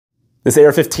This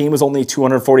AR-15 was only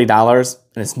 $240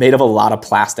 and it's made of a lot of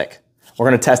plastic. We're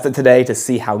gonna test it today to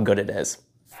see how good it is.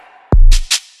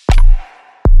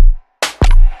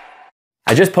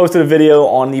 I just posted a video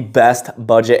on the best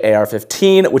budget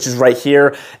AR-15, which is right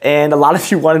here, and a lot of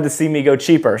you wanted to see me go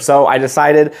cheaper, so I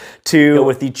decided to go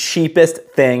with the cheapest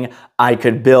thing I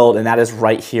could build, and that is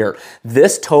right here.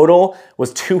 This total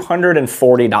was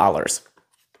 $240.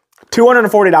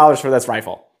 $240 for this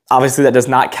rifle. Obviously, that does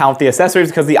not count the accessories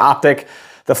because the optic,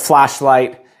 the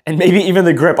flashlight, and maybe even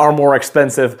the grip are more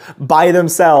expensive by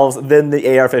themselves than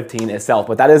the AR-15 itself,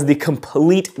 but that is the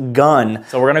complete gun.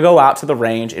 So we're gonna go out to the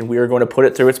range and we are going to put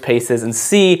it through its paces and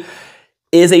see,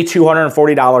 is a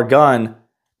 $240 gun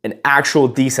an actual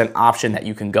decent option that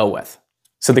you can go with?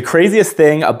 So the craziest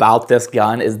thing about this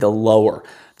gun is the lower.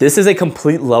 This is a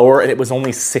complete lower and it was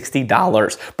only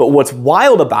 $60. But what's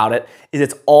wild about it is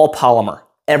it's all polymer.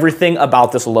 Everything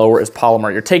about this lower is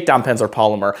polymer. Your takedown pins are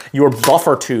polymer. Your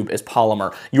buffer tube is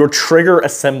polymer. Your trigger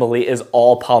assembly is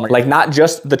all polymer. Like not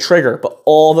just the trigger, but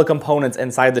all the components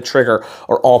inside the trigger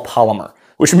are all polymer,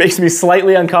 which makes me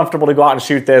slightly uncomfortable to go out and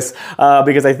shoot this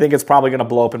because I think it's probably gonna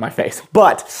blow up in my face.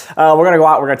 But we're gonna go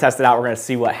out, we're gonna test it out, we're gonna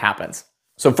see what happens.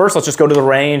 So first, let's just go to the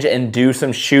range and do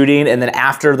some shooting. And then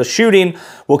after the shooting,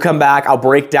 we'll come back. I'll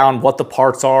break down what the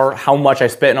parts are, how much I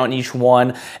spent on each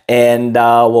one, and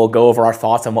we'll go over our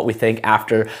thoughts on what we think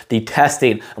after the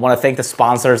testing. I want to thank the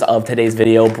sponsors of today's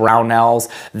video, Brownells.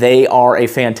 They are a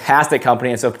fantastic company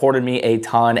and supported me a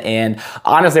ton. And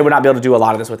honestly, I would not be able to do a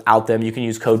lot of this without them. You can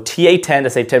use code TA10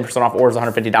 to save 10% off orders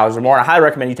 $150 or more. And I highly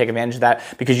recommend you take advantage of that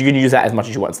because you can use that as much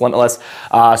as you want. It's limitless.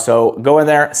 So go in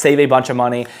there, save a bunch of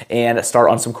money, and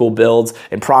start on some cool builds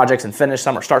and projects and finish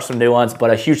some or start some new ones.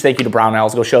 But a huge thank you to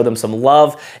Brownells. Go show them some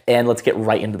love and let's get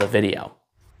right into the video.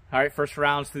 All right, first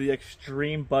rounds to the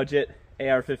extreme budget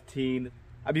AR-15.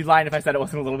 I'd be lying if I said I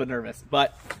wasn't a little bit nervous,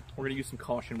 but we're gonna use some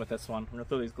caution with this one. We're gonna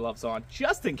throw these gloves on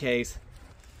just in case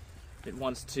it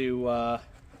wants to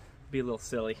be a little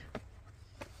silly.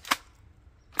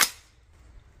 Well,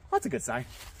 that's a good sign.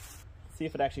 Let's see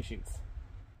if it actually shoots.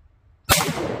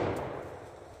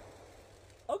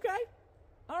 Okay.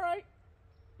 All right,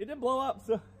 it didn't blow up,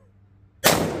 so.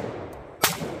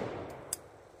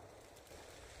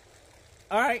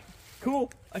 All right, cool.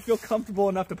 I feel comfortable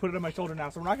enough to put it on my shoulder now,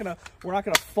 so we're not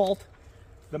gonna fault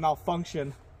the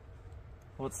malfunction.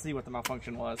 Well, let's see what the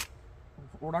malfunction was.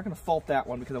 We're not gonna fault that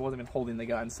one because I wasn't even holding the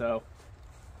gun, so.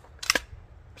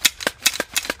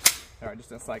 All right, just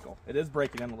in a cycle. It is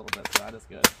breaking in a little bit, so that is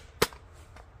good.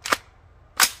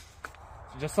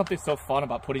 Just something so fun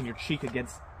about putting your cheek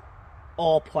against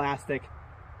all plastic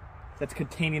that's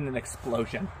containing an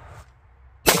explosion.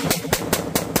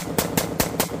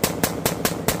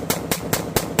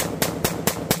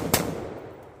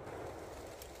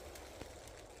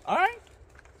 All right.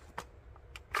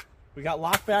 We got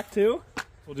lockback too.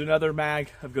 We'll do another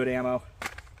mag of good ammo.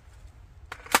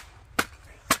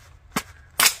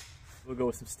 We'll go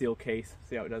with some steel case,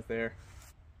 see how it does there.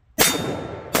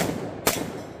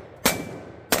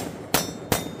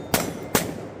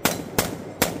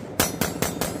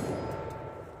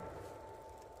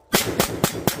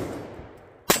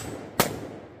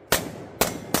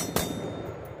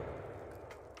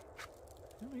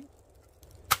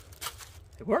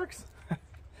 It works.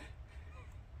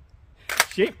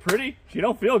 She ain't pretty, she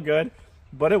don't feel good,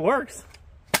 but it works.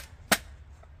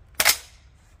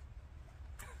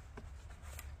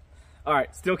 All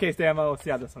right, steel case ammo, let's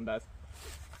see how this one does.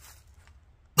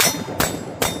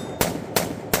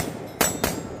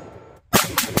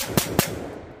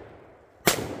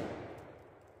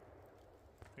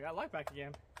 We got light back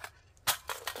again.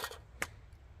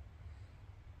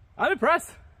 I'm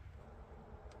impressed.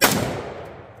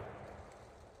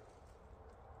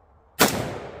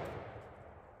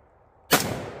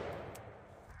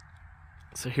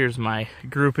 So here's my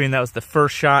grouping. That was the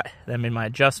first shot. Then I made my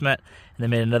adjustment, and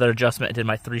then made another adjustment and did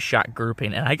my 3-shot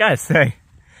grouping. And I gotta say,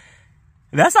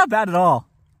 that's not bad at all.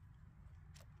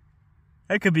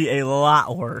 That could be a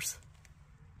lot worse.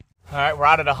 All right, we're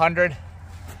out at 100.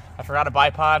 I forgot a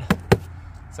bipod,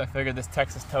 so I figured this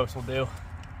Texas toast will do.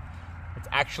 It's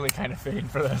actually kind of fitting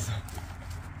for this.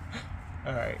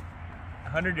 All right,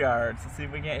 100 yards. Let's see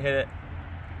if we can't hit it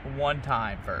one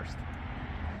time first.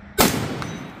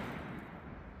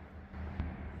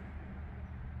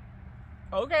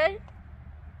 Okay,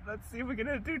 let's see if we can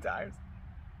hit it 2 times.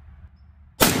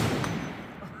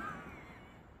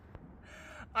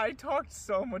 I talked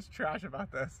so much trash about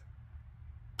this.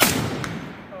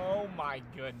 Oh my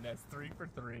goodness, 3 for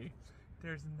 3.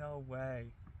 There's no way.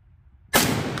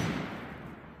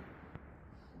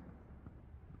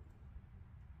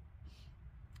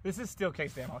 This is steel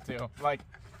case ammo too. Like,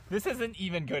 this isn't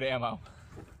even good ammo.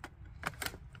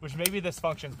 Which maybe this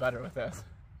functions better with this.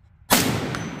 I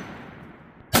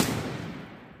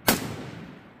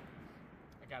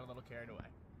got a little carried away.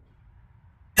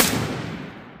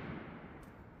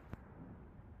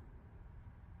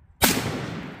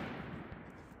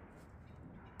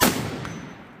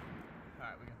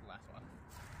 Alright, we got the last one.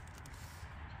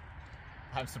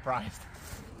 I'm surprised.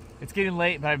 It's getting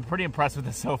late, but I'm pretty impressed with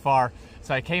this so far.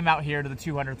 So I came out here to the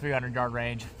 200, 300 yard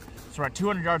range. So we're at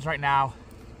 200 yards right now.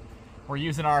 We're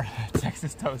using our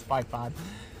Texas Toast 5.5,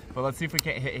 but let's see if we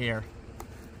can't hit here.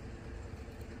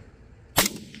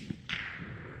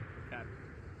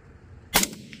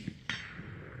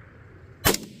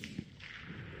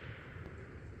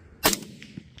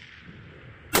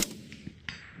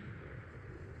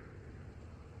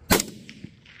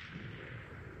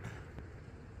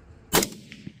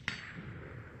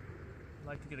 I'd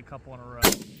like to get a couple in a row.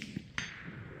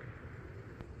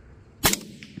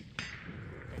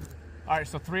 All right,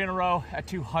 so 3 in a row at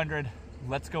 200.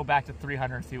 Let's go back to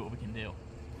 300 and see what we can do.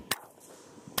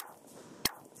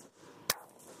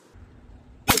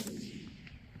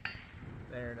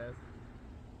 There it is.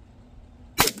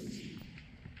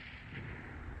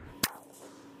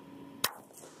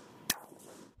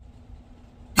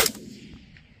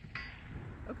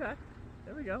 Okay,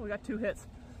 there we go. We got 2 hits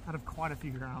out of quite a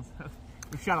few rounds.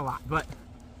 We've shot a lot, but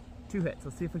 2 hits.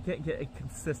 Let's see if we can't get a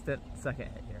consistent second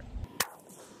hit here.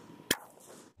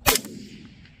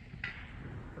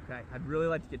 Okay, I'd really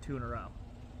like to get 2 in a row.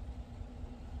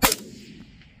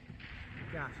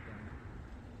 Gosh dang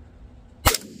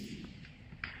it.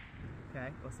 Okay,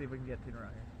 let's see if we can get 2 in a row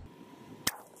here.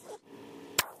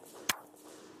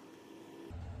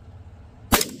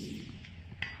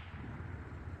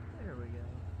 There we go.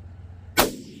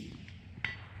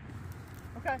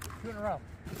 Okay, 2 in a row.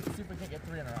 Let's see if we can get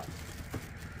 3 in a row.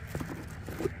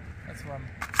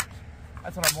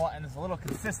 That's what I'm wanting, is a little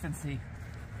consistency.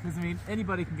 Because, I mean,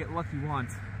 anybody can get lucky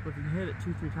once, but if you can hit it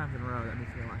 2-3 times in a row, that makes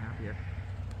me a lot happier.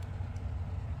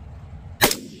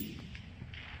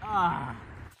 Ah.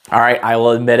 All right, I will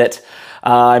admit it.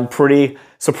 I'm pretty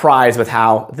surprised with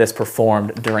how this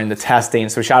performed during the testing.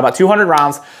 So we shot about 200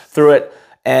 rounds through it,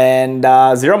 and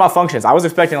 0 malfunctions. I was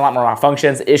expecting a lot more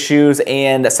malfunctions, issues,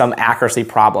 and some accuracy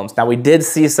problems. Now, we did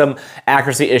see some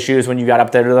accuracy issues when you got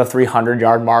up there to the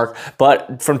 300-yard mark,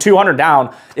 but from 200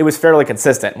 down, it was fairly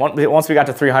consistent. Once we got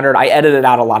to 300, I edited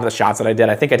out a lot of the shots that I did.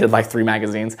 I think I did like 3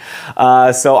 magazines.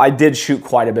 So I did shoot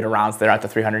quite a bit of rounds there at the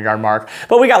 300-yard mark,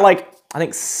 but we got like, I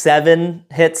think 7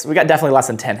 hits. We got definitely less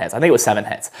than 10 hits. I think it was 7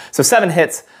 hits. So 7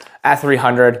 hits at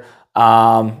 300.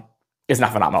 Is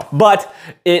not phenomenal, but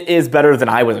it is better than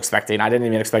I was expecting. I didn't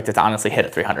even expect it to honestly hit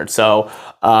at 300. So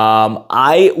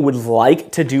I would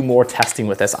like to do more testing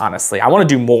with this, honestly. I want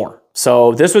to do more.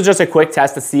 So this was just a quick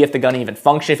test to see if the gun even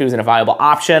functioned, if it was a viable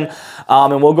option.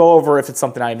 And we'll go over if it's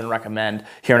something I even recommend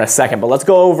here in a second. But let's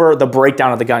go over the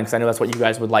breakdown of the gun because I know that's what you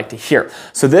guys would like to hear.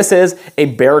 So this is a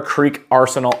Bear Creek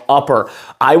Arsenal upper.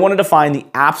 I wanted to find the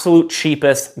absolute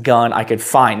cheapest gun I could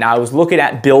find. Now I was looking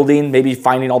at building, maybe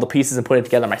finding all the pieces and putting it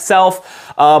together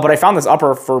myself. But I found this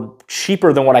upper for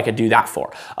cheaper than what I could do that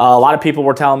for. A lot of people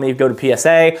were telling me to go to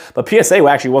PSA, but PSA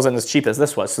actually wasn't as cheap as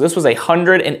this was. So this was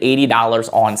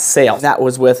 $180 on sale. That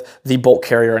was with the bolt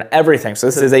carrier and everything. So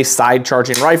this is a side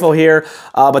charging rifle here,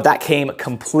 but that came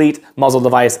complete muzzle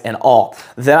device and all.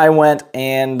 Then I went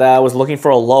and was looking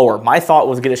for a lower. My thought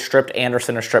was get a stripped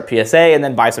Anderson or stripped PSA and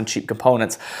then buy some cheap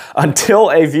components until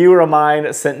a viewer of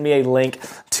mine sent me a link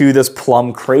to this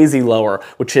Plum Crazy lower,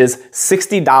 which is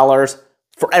 $60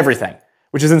 for everything,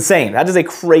 which is insane. That is a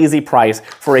crazy price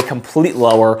for a complete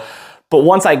lower. But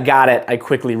once I got it, I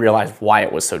quickly realized why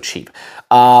it was so cheap.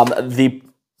 The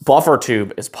buffer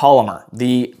tube is polymer.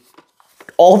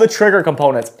 All the trigger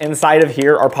components inside of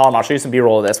here are polymer. I'll show you some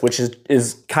B-roll of this, which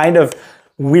is kind of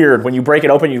weird. When you break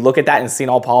it open, you look at that and see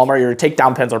all polymer. Your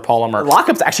takedown pins are polymer.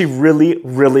 Lockup's actually really,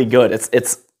 really good.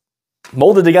 It's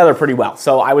molded together pretty well.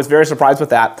 So I was very surprised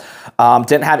with that.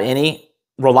 Didn't have any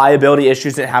reliability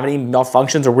issues, didn't have any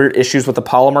malfunctions or weird issues with the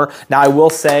polymer. Now I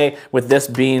will say with this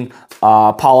being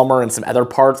polymer and some other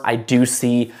parts, I do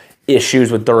see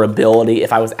issues with durability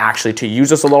if I was actually to use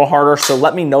this a little harder. So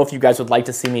let me know if you guys would like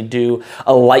to see me do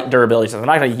a light durability test. I'm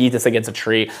not gonna yeet this against a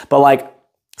tree, but like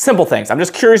simple things. I'm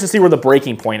just curious to see where the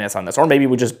breaking point is on this, or maybe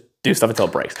we just do stuff until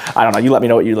it breaks. I don't know, you let me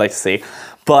know what you'd like to see.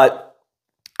 But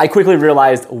I quickly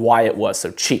realized why it was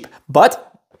so cheap. But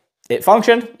it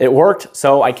functioned, it worked,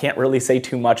 so I can't really say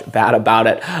too much bad about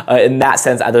it in that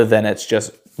sense, other than it's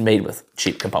just made with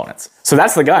cheap components. So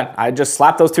that's the gun. I just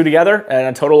slapped those two together at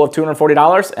a total of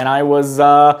 $240, and I was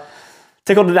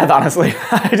tickled to death, honestly.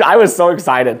 I was so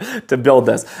excited to build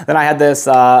this. Then I had this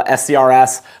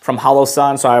SCRS from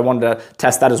HoloSun, so I wanted to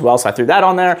test that as well. So I threw that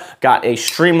on there. Got a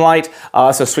Streamlight.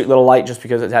 It's a sweet little light just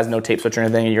because it has no tape switch or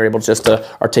anything, and you're able just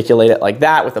to articulate it like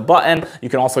that with a button. You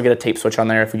can also get a tape switch on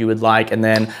there if you would like. And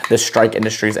then this Strike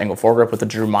Industries angle foregrip with the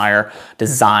Drew Meyer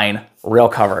design rail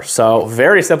cover. So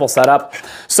very simple setup.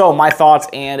 So my thoughts,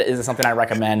 and is it something I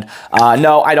recommend?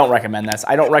 No, I don't recommend this.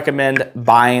 I don't recommend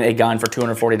buying a gun for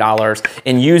 $240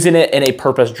 and using it in a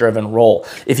purpose-driven role.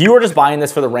 If you were just buying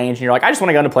this for the range and you're like, I just want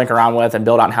a gun to plink around with and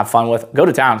build out and have fun with, go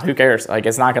to town. Who cares? Like,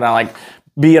 it's not gonna like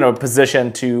be in a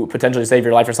position to potentially save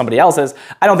your life or somebody else's.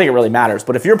 I don't think it really matters.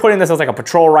 But if you're putting this as like a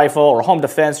patrol rifle or home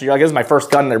defense, or you're like, this is my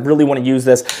first gun and I really want to use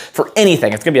this for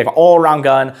anything, it's gonna be like an all-around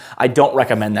gun, I don't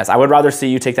recommend this. I would rather see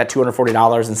you take that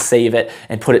 $240 and save it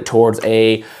and put it towards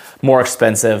a more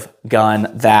expensive gun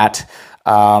that,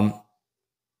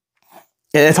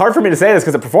 it's hard for me to say this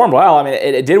because it performed well. I mean,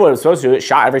 it did what it was supposed to. It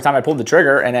shot every time I pulled the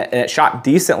trigger, and it shot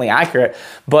decently accurate,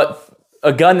 but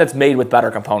a gun that's made with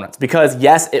better components. Because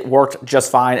yes, it worked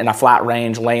just fine in a flat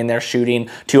range, laying there shooting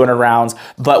 200 rounds,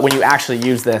 but when you actually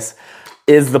use this,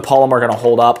 is the polymer gonna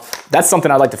hold up? That's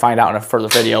something I'd like to find out in a further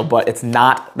video, but it's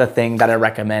not the thing that I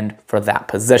recommend for that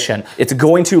position. It's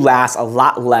going to last a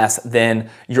lot less than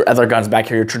your other guns back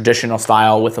here, your traditional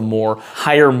style with a more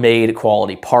higher made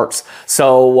quality parts.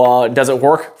 So does it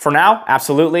work for now?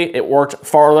 Absolutely. It worked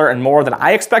farther and more than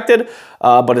I expected,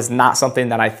 but it's not something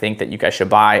that I think that you guys should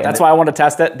buy. That's why I want to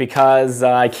test it, because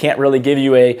I can't really give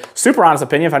you a super honest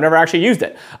opinion if I've never actually used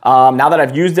it. Now that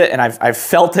I've used it and I've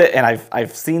felt it and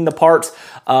I've seen the parts,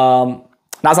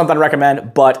 not something I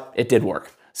recommend, but it did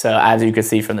work. So as you can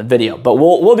see from the video, but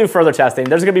we'll do further testing.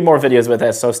 There's gonna be more videos with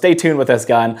this, so stay tuned with this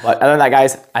gun. But other than that,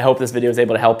 guys, I hope this video is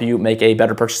able to help you make a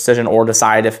better purchase decision or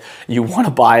decide if you want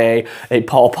to buy a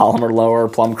Paul Polymer Lower,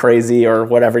 Plum Crazy, or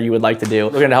whatever you would like to do.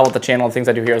 Looking to help with the channel, the things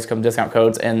I do here is come discount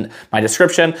codes in my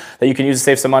description that you can use to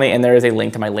save some money, and there is a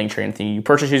link to my link tree. Anything you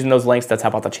purchase using those links, that's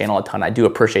help out the channel a ton. I do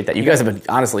appreciate that. You guys have been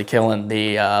honestly killing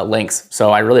the links,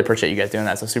 so I really appreciate you guys doing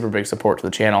that. It's a super big support to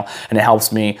the channel, and it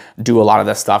helps me do a lot of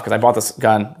this stuff, because I bought this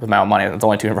gun with my own money. It's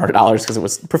only $240 because it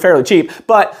was fairly cheap,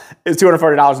 but it's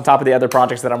 $240 on top of the other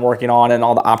projects that I'm working on and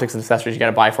all the optics and accessories you got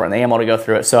to buy for it and the ammo to go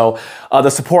through it. So the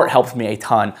support helps me a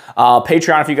ton.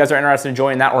 Patreon, if you guys are interested in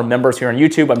joining that, or members here on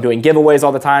YouTube, I'm doing giveaways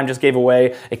all the time. Just gave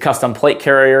away a custom plate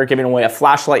carrier, giving away a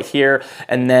flashlight here,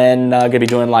 and then gonna be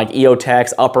doing like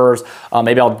EOTechs, uppers.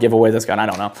 Maybe I'll give away this gun, I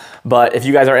don't know. But if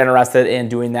you guys are interested in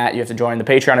doing that, you have to join the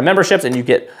Patreon and memberships, and you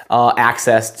get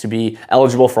access to be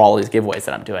eligible for all of these giveaways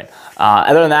that I'm doing.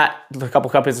 Other than that, a couple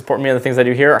companies support me on the things I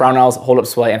do here. Brownells, Hold Up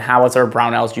Display, and Howitzer.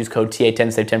 Brownells, use code TA10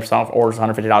 to save 10% off orders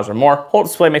 $150 or more. Hold Up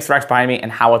Display makes the racks behind me,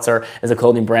 and Howitzer is a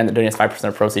clothing brand that donates 5%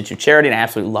 of proceeds to charity, and I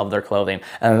absolutely love their clothing.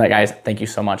 And then, guys, thank you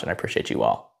so much, and I appreciate you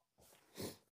all.